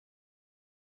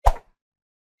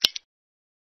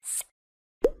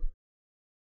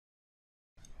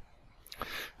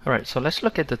Alright, so let's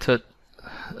look at the third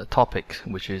topic,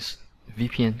 which is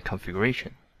VPN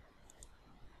configuration.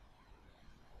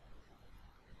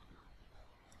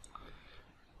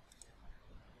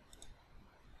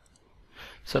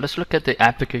 So let's look at the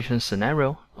application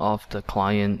scenario of the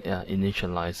client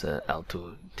initialize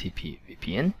L2TP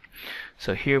VPN.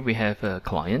 So here we have a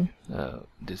client,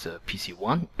 this is a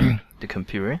PC1, the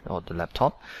computer or the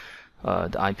laptop.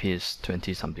 The IP is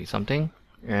 20 something something,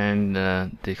 and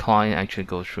the client actually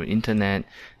goes through internet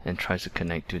and tries to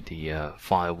connect to the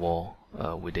firewall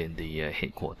within the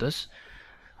headquarters.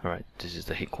 Alright, this is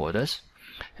the headquarters,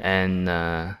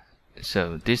 and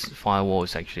so this firewall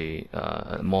is actually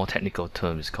a more technical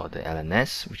term is called the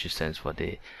LNS, which stands for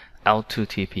the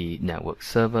L2TP network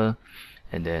server.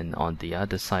 And then on the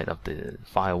other side of the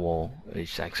firewall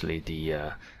is actually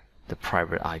the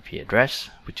private IP address,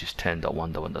 which is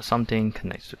 10.1.1. something,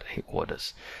 connects to the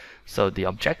headquarters. So the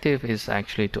objective is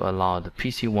actually to allow the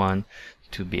PC1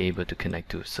 to be able to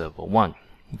connect to server 1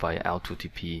 via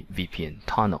L2TP VPN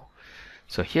tunnel.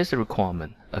 So here's the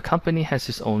requirement. A company has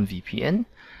its own VPN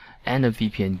and a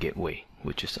VPN gateway,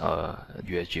 which is a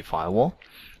USG firewall,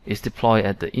 is deployed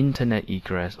at the internet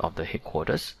egress of the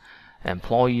headquarters.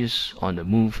 Employees on the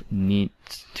move need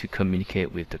to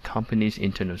communicate with the company's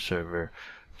internal server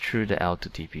through the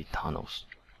L2TP tunnels.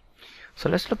 So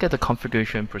let's look at the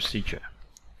configuration procedure.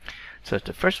 So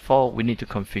first of all, we need to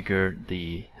configure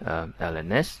the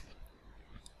LNS,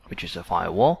 which is a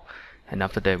firewall, and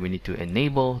after that we need to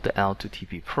enable the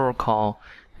L2TP protocol,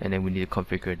 and then we need to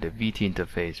configure the VT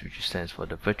interface, which stands for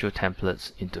the virtual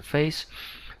templates interface.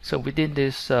 So within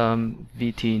this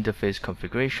VT interface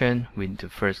configuration, we need to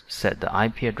first set the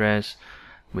IP address.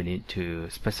 We need to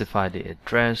specify the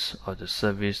address of the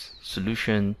service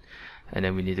solution, and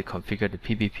then we need to configure the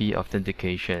PPP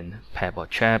authentication, PAP or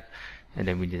CHAP, and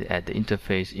then we need to add the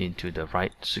interface into the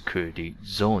right security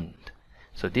zone.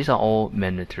 So these are all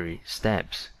mandatory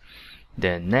steps.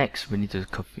 Then next, we need to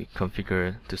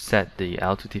configure to set the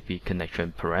L2TP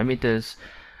connection parameters.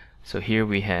 So here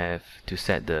we have to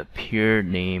set the peer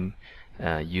name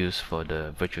used for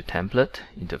the virtual template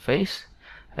interface.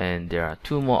 And there are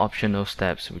two more optional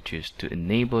steps, which is to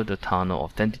enable the tunnel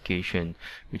authentication,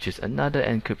 which is another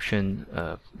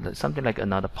encryption, something like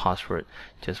another password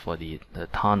just for the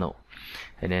tunnel.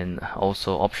 And then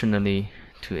also optionally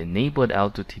to enable the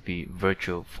L2TP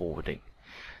virtual forwarding.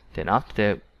 Then after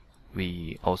that,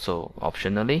 we also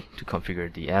optionally to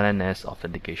configure the LNS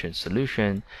authentication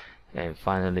solution. And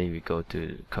finally, we go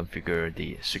to configure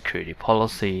the security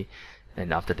policy,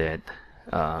 and after that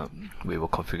we will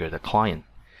configure the client.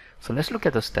 So let's look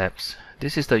at the steps.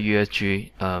 This is the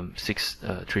USG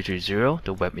 6330,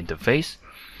 the web interface.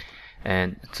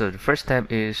 And so the first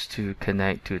step is to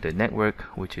connect to the network,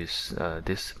 which is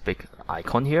this big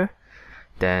icon here.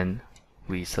 Then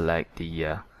we select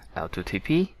the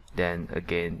L2TP, then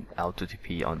again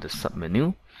L2TP on the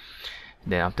submenu.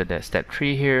 Then after that, step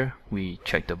 3 here, we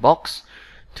check the box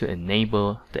to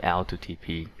enable the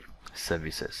L2TP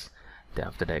services. Then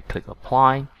after that, click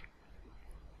apply.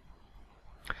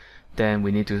 Then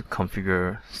we need to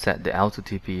set the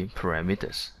L2TP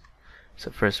parameters.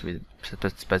 So first we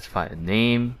specify a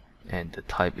name, and the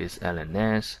type is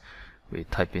LNS. We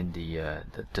type in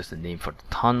just the name for the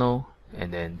tunnel,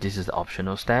 and then this is the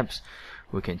optional steps.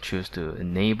 We can choose to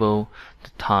enable the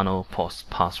tunnel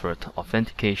password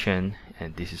authentication,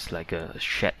 and this is like a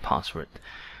shared password.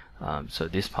 So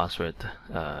this password,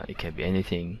 it can be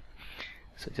anything.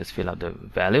 So just fill out the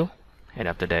value, and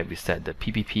after that we set the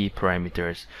PPP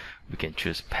parameters. We can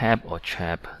choose PAP or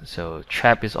CHAP. So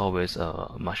CHAP is always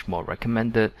much more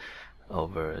recommended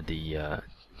over the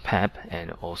PAP,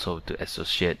 and also to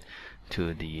associate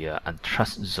to the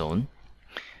untrust zone.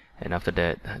 And after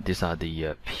that, these are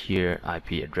the peer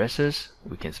IP addresses.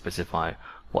 We can specify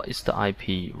what is the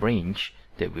IP range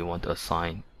that we want to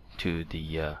assign to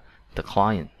the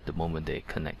client the moment they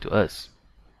connect to us.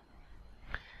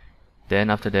 Then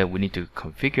after that, we need to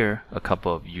configure a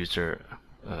couple of user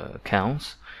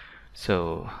accounts.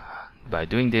 So by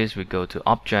doing this, we go to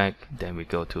object, then we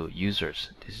go to users.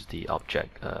 This is the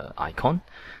object icon.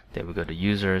 Then we go to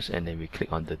users, and then we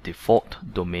click on the default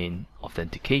domain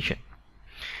authentication.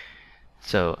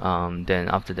 So then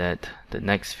after that, the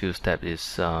next few steps is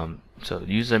so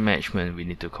user management. We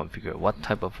need to configure what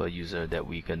type of a user that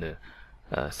we're gonna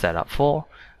set up for.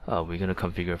 We're gonna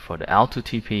configure for the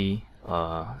L2TP.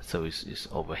 So it's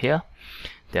over here.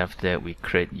 Then after that, we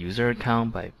create user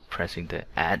account by pressing the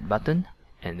add button,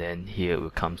 and then here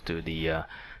it comes to the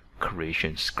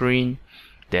creation screen.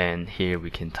 Then here we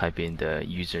can type in the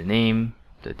username,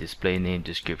 the display name,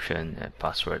 description, and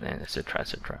password, and etc.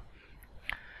 etc.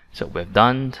 So we've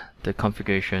done the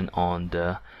configuration on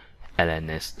the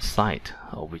LNS site,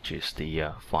 which is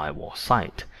the firewall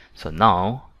site. So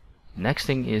now next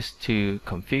thing is to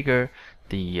configure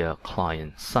the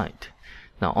client site.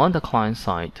 Now on the client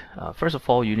site, first of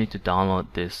all you need to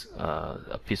download this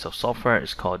a piece of software.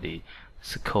 It's called the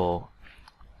Secure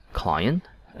Client,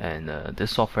 and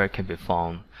this software can be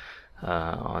found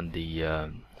on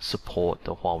the support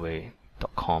the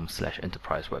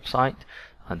Huawei.com/enterprise website.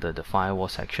 Under the firewall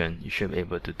section, you should be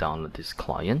able to download this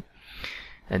client.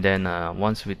 And then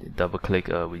once we double click,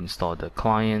 we install the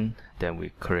client, then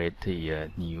we create the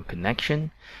new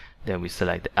connection, then we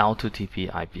select the L2TP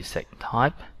IPsec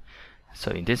type.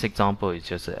 So in this example, it's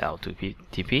just a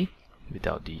L2TP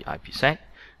without the IPsec.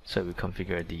 So we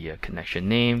configure the connection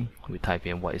name, we type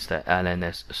in what is the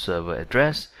LNS server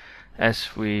address.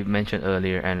 As we mentioned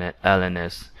earlier,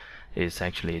 LNS is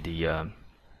actually the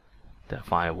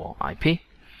firewall IP,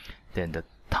 then the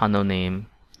tunnel name,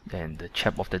 then the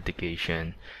chap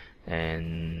authentication,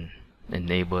 and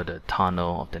enable the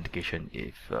tunnel authentication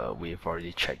if we've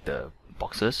already checked the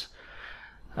boxes.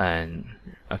 And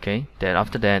okay, then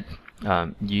after that,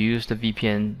 you use the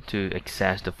VPN to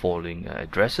access the following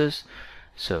addresses.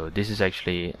 So this is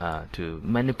actually to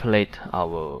manipulate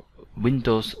our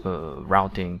Windows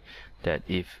routing, that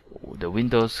if the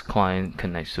Windows client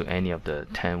connects to any of the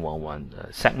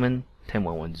 10.1.1 segment,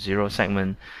 10.1.1.0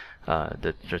 segment,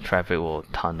 the traffic will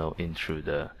tunnel in through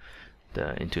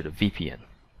into the VPN.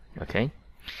 Okay,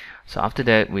 so after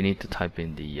that we need to type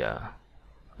in the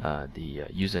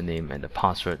username and the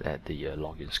password at the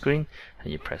login screen,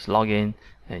 and you press login,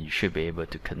 and you should be able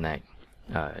to connect.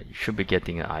 You should be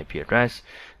getting an IP address,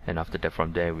 and after that,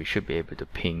 from there we should be able to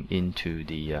ping into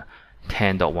the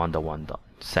 10.1.1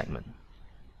 segment.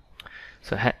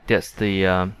 So that's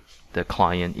the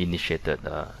client initiated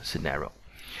scenario.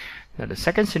 Now the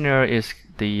second scenario is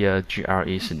the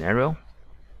GRE scenario.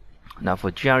 Now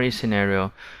for GRE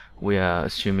scenario, we are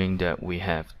assuming that we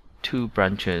have two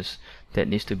branches that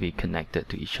needs to be connected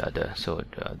to each other. So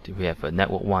we have a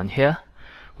network 1 here,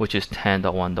 which is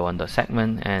 10.1.1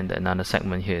 segment, and another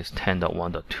segment here is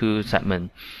 10.1.2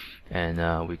 segment, and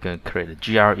we're going to create a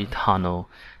GRE tunnel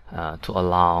to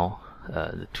allow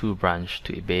the two branch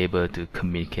to be able to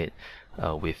communicate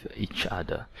with each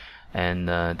other. And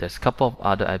there's a couple of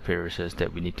other IP addresses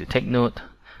that we need to take note.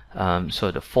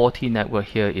 So the 40 network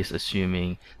here is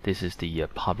assuming this is the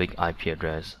public IP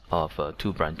address of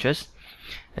two branches,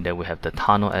 and then we have the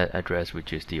tunnel address,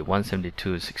 which is the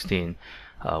 172.16,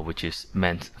 which is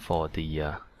meant for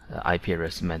the IP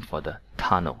address meant for the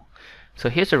tunnel. So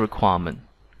here's a requirement: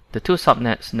 the two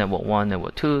subnets, network 1,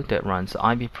 network 2, that runs the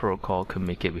IP protocol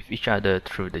communicate with each other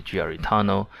through the GRE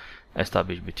tunnel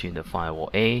established between the firewall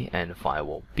A and the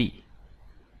firewall B.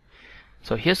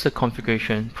 So here's the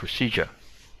configuration procedure.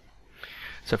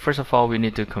 So first of all, we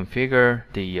need to configure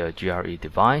the GRE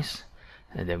device,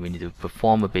 and then we need to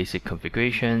perform a basic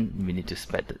configuration. We need to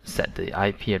set the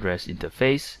IP address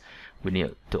interface. We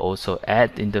need to also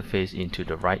add the interface into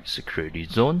the right security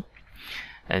zone,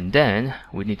 and then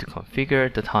we need to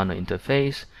configure the tunnel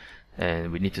interface,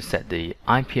 and we need to set the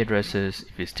IP addresses.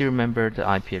 If you still remember the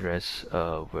IP address,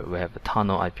 we have a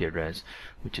tunnel IP address,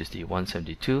 which is the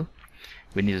 172.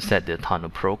 We need to set the tunnel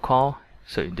protocol.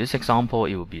 So in this example,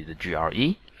 it will be the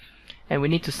GRE, and we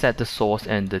need to set the source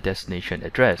and the destination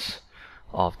address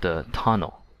of the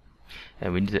tunnel,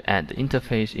 and we need to add the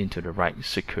interface into the right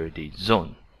security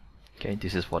zone. Okay,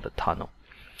 this is for the tunnel.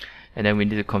 And then we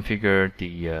need to configure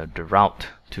the route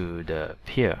to the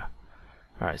peer.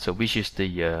 Alright, so which is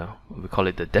the we call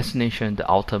it the destination, the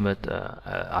ultimate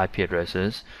IP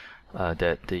addresses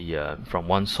that the from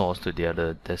one source to the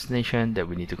other destination that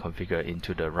we need to configure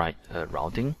into the right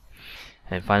routing.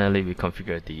 And finally, we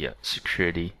configure the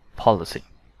security policy.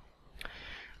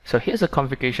 So here's a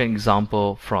configuration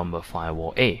example from a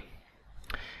firewall A.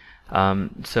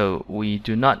 So we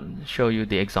do not show you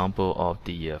the example of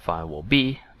the firewall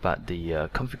B, but the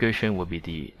configuration will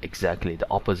be exactly the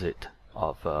opposite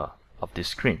of this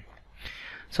screen.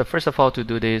 So first of all, to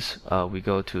do this, we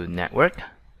go to Network,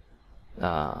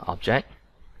 Object,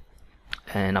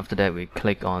 and after that we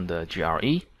click on the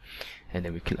GRE, and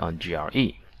then we click on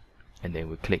GRE, and then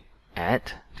we click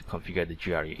Add to configure the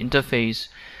GRE interface.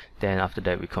 Then after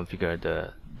that we configure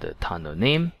the tunnel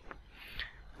name.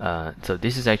 So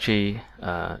this is actually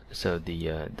so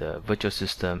the virtual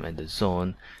system and the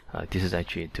zone. This is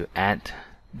actually to add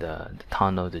the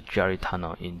tunnel, the GRE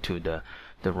tunnel, into the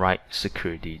right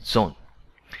security zone.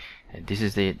 And this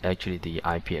is actually the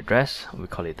IP address. We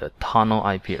call it the tunnel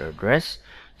IP address.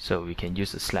 So we can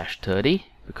use the /30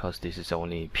 because this is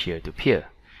only peer-to-peer.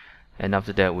 and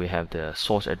after that we have the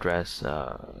source address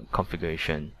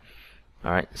configuration.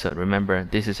 Alright, so remember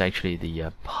this is actually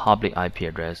the public IP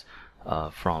address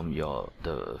from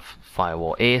the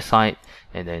firewall A side,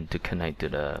 and then to connect to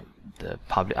the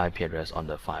public IP address on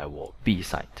the firewall B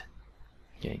side.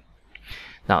 Okay.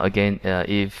 Now again,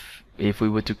 if we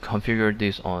were to configure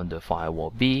this on the firewall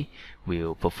B, we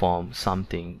will perform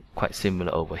something quite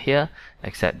similar over here,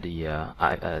 except the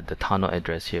tunnel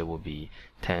address here will be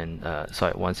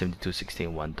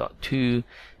 172.16.1.2,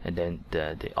 and then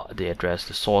the address,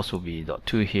 the source will be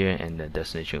 .2 here, and the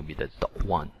destination will be the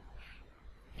 .1.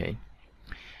 Okay.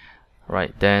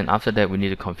 Right, then after that we need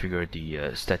to configure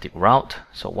the static route.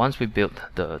 So once we built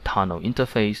the tunnel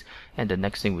interface, and the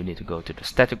next thing we need to go to the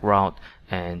static route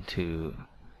and to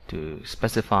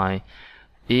specify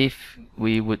if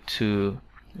we would to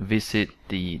visit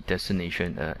the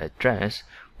destination address,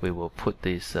 we will put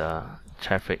this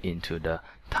traffic into the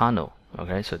tunnel.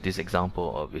 Okay, so this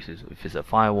example of if it's a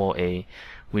firewall A,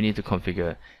 we need to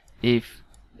configure if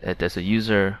there's a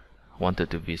user wanted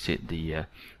to visit the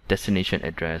destination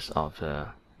address of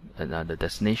another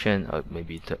destination, or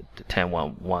maybe the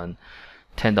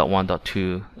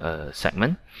 10.1.2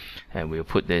 segment, and we'll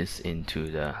put this into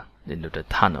the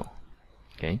tunnel.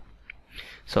 Okay,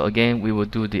 so again we will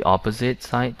do the opposite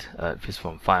side. If it's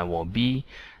from firewall B,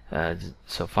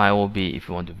 so firewall B, if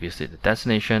you want to visit the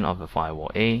destination of the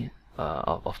firewall A,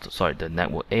 the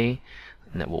network A,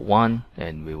 network 1,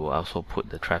 and we will also put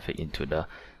the traffic into the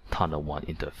tunnel 1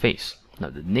 interface. Now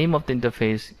the name of the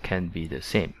interface can be the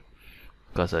same,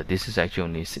 because this is actually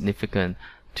only significant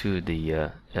to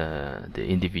the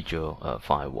individual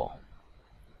firewall.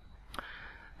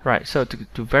 Right, so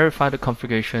to verify the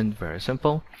configuration, very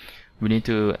simple. We need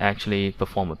to actually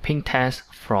perform a ping test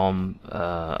from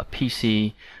a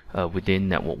PC within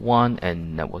network 1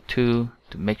 and network 2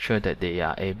 to make sure that they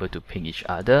are able to ping each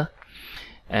other.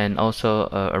 And also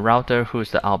a router whose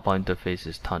the outbound interface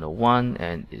is tunnel 1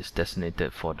 and is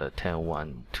designated for the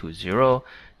 10.1.2.0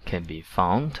 can be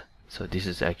found. So this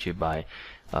is actually by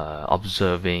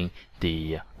observing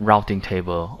the routing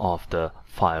table of the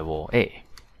firewall A.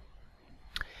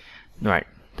 Right,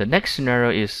 the next scenario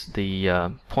is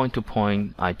the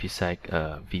point-to-point IPsec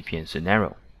VPN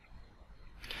scenario.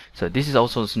 So this is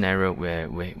also a scenario where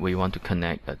we want to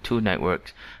connect two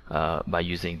networks by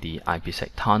using the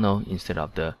IPsec tunnel instead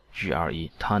of the GRE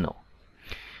tunnel.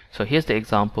 So here's the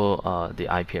example, the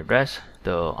IP address,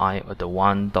 the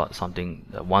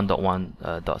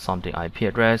 1.1.something IP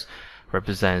address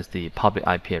represents the public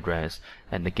IP address,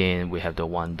 and again we have the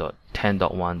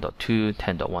 10.1.2,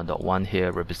 10.1.1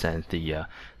 here represents the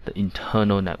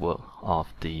internal network of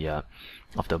the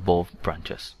both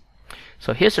branches.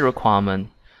 So here's the requirement.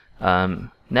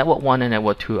 Network 1 and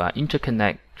network 2 are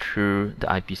interconnect through the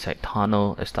IPsec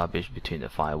tunnel established between the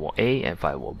firewall A and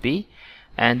firewall B,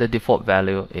 and the default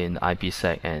value in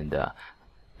IPsec and the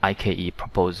IKE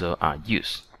proposal are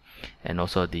used, and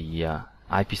also the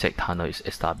IPsec tunnel is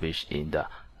established in the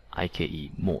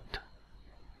IKE mode.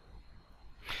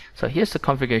 So here's the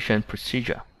configuration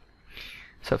procedure.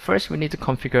 So first we need to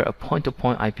configure a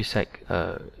point-to-point IPsec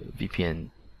VPN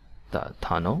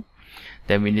tunnel.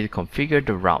 Then we need to configure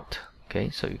the route. Okay,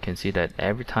 so you can see that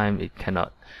every time it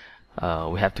cannot,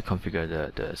 we have to configure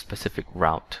the specific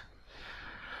route.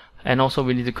 And also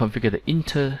we need to configure the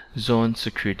inter-zone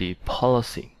security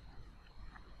policy.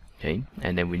 Okay,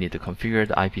 and then we need to configure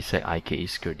the IPsec IKE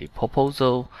security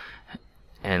proposal,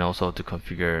 and also to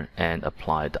configure and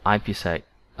apply the IPsec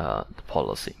the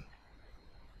policy.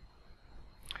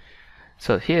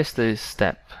 So here's the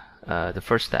step, the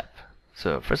first step.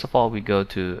 So first of all, we go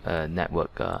to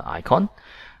network icon,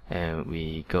 and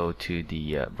we go to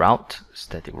the route,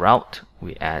 static route.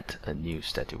 We add a new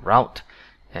static route,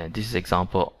 and this is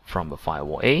example from a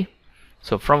firewall A.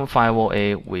 So from a firewall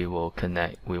A, we will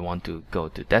connect. We want to go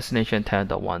to destination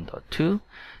 10.1.2,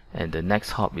 and the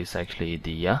next hop is actually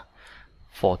the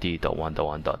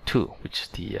 40.1.1.2, which is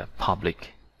the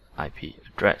public IP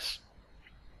address.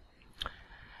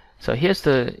 So here's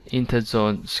the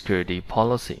interzone security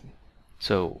policy.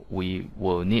 So we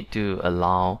will need to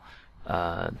allow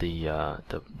the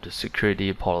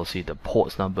security policy, the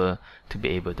ports number, to be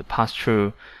able to pass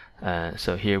through.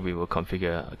 So here we will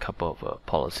configure a couple of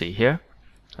policy here.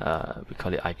 We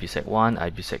call it IPsec 1,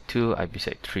 IPsec 2,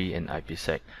 IPsec 3, and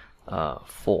IPsec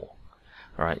 4.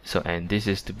 Alright, so and this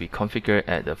is to be configured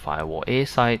at the firewall A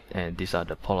side, and these are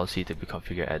the policy to be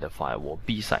configured at the firewall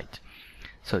B side.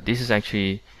 So this is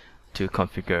actually to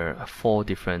configure 4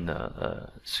 different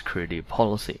security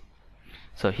policy.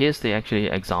 So here's the actually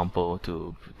example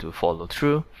to follow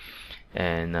through.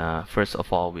 And first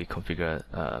of all, we configure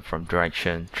from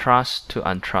direction trust to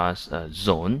untrust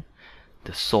zone,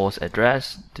 the source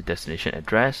address, the destination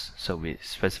address. So we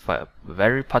specify a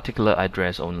very particular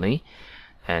address only,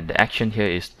 and the action here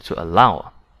is to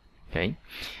allow. Okay,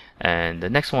 and the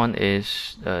next one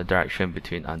is direction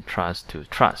between untrust to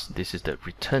trust. This is the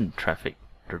return traffic,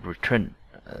 the return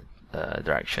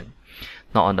direction.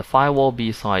 Now on the firewall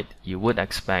B side, you would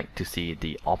expect to see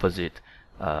the opposite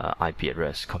IP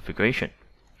address configuration.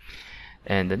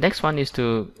 And the next one is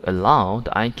to allow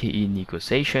the IKE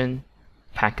negotiation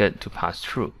packet to pass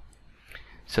through.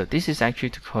 So this is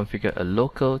actually to configure a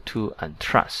local to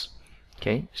untrust.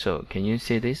 Okay, so can you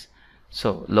see this?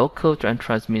 So local to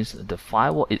untrust means the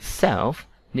firewall itself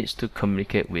needs to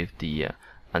communicate with the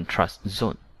untrust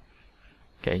zone.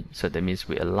 Okay, so that means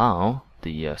we allow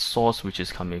the source, which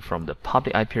is coming from the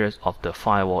public IP address of the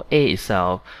firewall A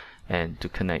itself, and to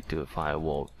connect to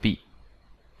firewall B.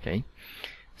 Okay,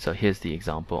 so here's the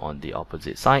example on the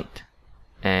opposite side,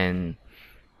 and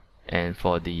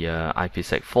for the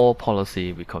IPsec4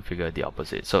 policy, we configure the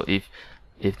opposite. So if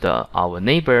our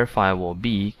neighbor firewall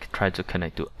B try to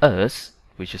connect to us,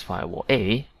 which is firewall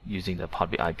A, using the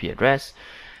public IP address,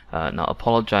 now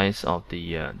apologize of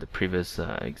the previous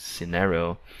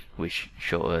scenario, which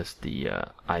show us the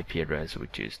IP address,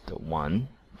 which is the 1.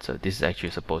 So this is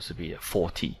actually supposed to be a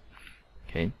 40.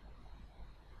 Okay.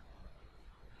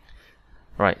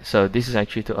 Right. So this is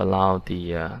actually to allow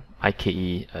the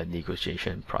IKE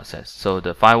negotiation process. So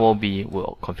the firewall B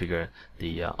will configure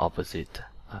the opposite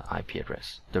IP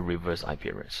address, the reverse IP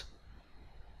address.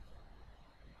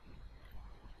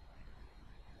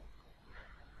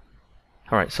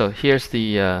 Alright, so here's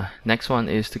the next one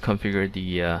is to configure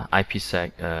the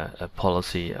IPsec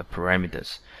policy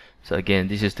parameters. So again,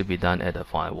 this is to be done at the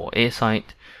firewall A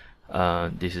site.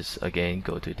 This is again,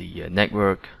 go to the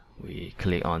network. We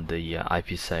click on the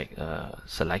IPsec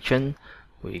selection.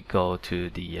 We go to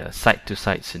the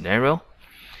site-to-site scenario,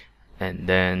 and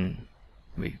then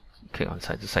we click on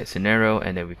site-to-site scenario,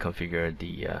 and then we configure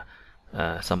the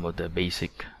some of the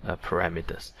basic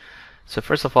parameters. So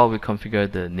first of all, we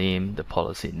configure the name, the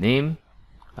policy name,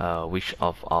 which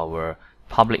of our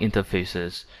public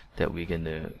interfaces that we're going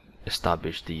to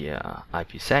establish the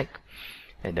IPsec,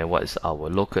 and then what is our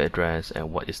local address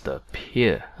and what is the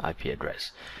peer IP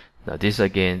address. Now this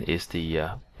again is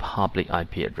the public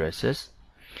IP addresses,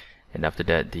 and after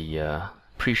that the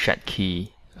pre-shared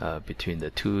key between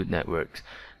the two networks.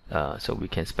 So we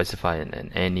can specify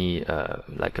any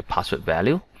like a password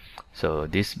value. So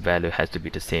this value has to be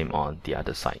the same on the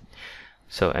other side.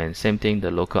 So, and same thing,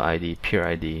 the local ID, peer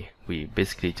ID, we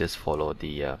basically just follow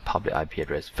the public IP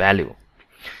address value.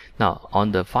 Now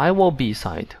on the firewall B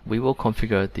side, we will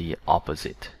configure the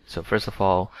opposite. So first of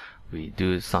all, we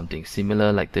do something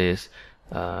similar like this.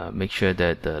 Make sure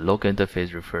that the local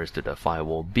interface refers to the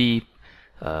firewall B,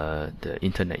 the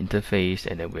internet interface,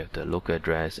 and then we have the local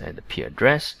address and the peer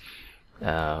address.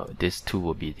 These two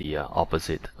will be the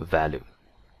opposite value.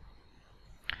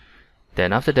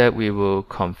 Then after that, we will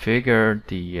configure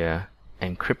the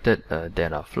encrypted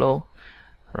data flow.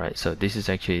 Right, so this is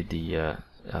actually the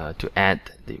to add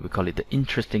we call it the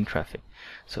interesting traffic.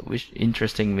 So which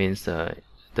interesting means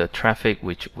the traffic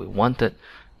which we wanted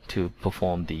to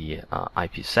perform the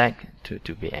IPsec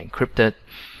to be encrypted.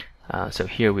 So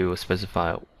here we will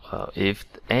specify if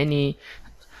any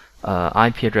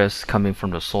IP address coming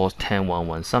from the source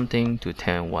 10.1.1 something to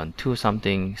 10.1.2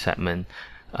 something segment,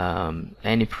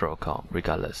 any protocol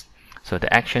regardless. So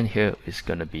the action here is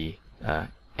going to be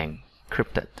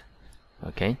encrypted.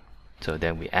 Okay, so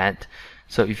then we add.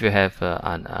 So if you have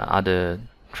other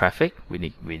traffic, we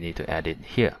need to add it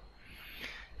here.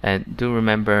 And do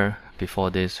remember, before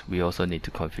this, we also need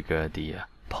to configure the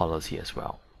policy as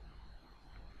well.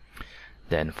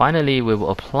 Then finally, we will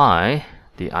apply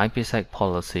the IPsec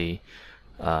policy.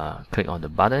 Click on the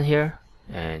button here,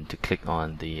 and to click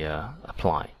on the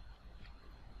apply.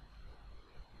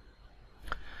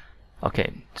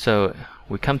 Okay, so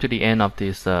we come to the end of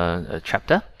this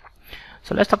chapter.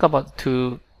 So let's talk about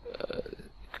two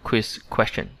quiz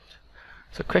questions.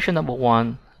 So question number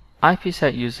 1,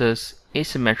 IPsec uses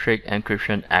asymmetric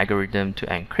encryption algorithm to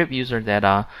encrypt user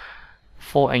data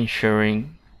for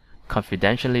ensuring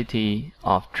confidentiality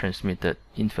of transmitted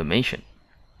information.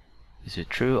 Is it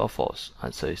true or false?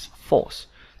 Answer is false.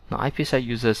 Now IPsec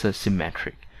uses a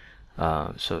symmetric.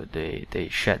 So they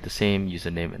share the same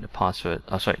username and the password.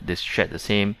 They share the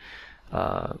same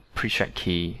pre-shared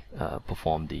key,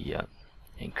 perform the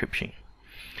encryption.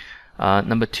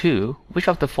 Number 2, which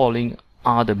of the following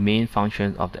are the main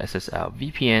functions of the SSL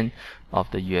VPN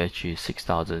of the USG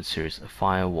 6000 series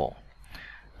firewall?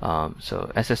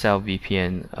 So SSL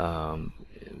VPN,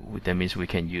 that means we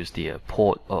can use the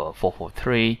port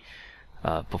 443,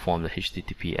 perform the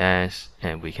HTTPS,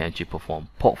 and we can actually perform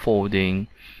port forwarding.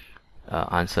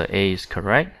 Answer A is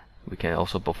correct. We can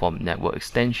also perform network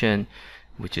extension,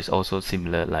 which is also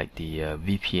similar like the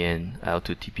VPN,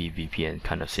 L2TP VPN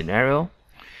kind of scenario.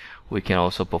 We can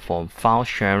also perform file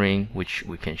sharing, which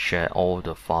we can share all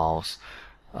the files.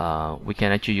 We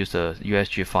can actually use the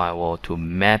USG firewall to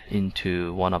map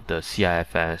into one of the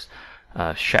CIFS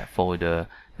shared folder,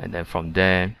 and then from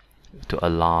there to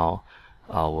allow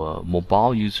our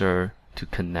mobile user to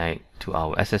connect to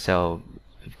our SSL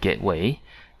gateway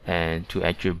and to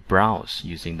actually browse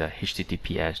using the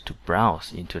HTTPS to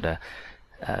browse into the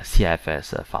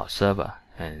CIFS file server.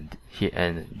 And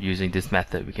using this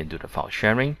method, we can do the file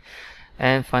sharing.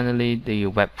 And finally, the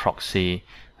web proxy,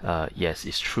 yes,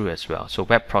 it's true as well. So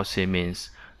web proxy means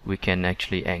we can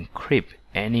actually encrypt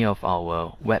any of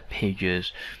our web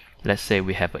pages. Let's say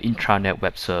we have an intranet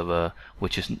web server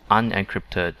which is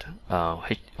unencrypted,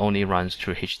 only runs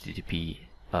through HTTP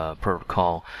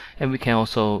protocol, and we can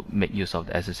also make use of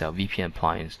the SSL VPN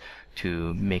appliance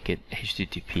to make it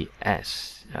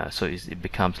HTTPS. So it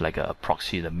becomes like a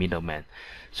proxy, the middleman.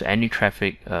 So any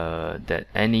traffic that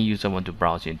any user want to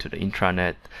browse into the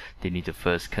intranet, they need to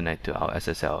first connect to our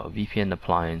SSL VPN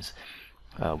appliance,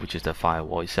 which is the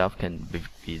firewall itself, can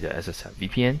be the SSL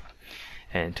VPN,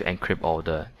 and to encrypt all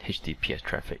the HTTPS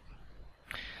traffic.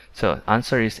 So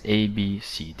answer is A, B,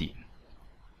 C, D.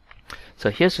 So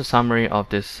here's a summary of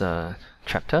this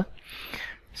chapter.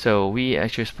 So we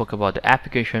actually spoke about the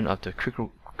application of the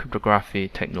cryptography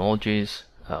technologies.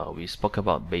 We spoke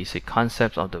about basic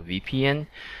concepts of the VPN.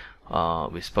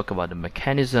 We spoke about the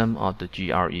mechanism of the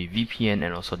GRE VPN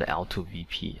and also the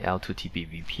L2TP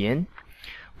VPN.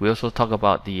 We also talked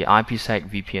about the IPsec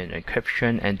VPN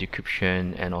encryption and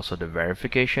decryption and also the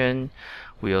verification.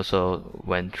 We also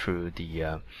went through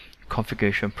the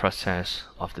configuration process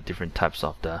of the different types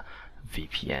of the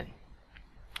VPN.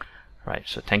 Right,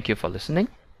 so thank you for listening.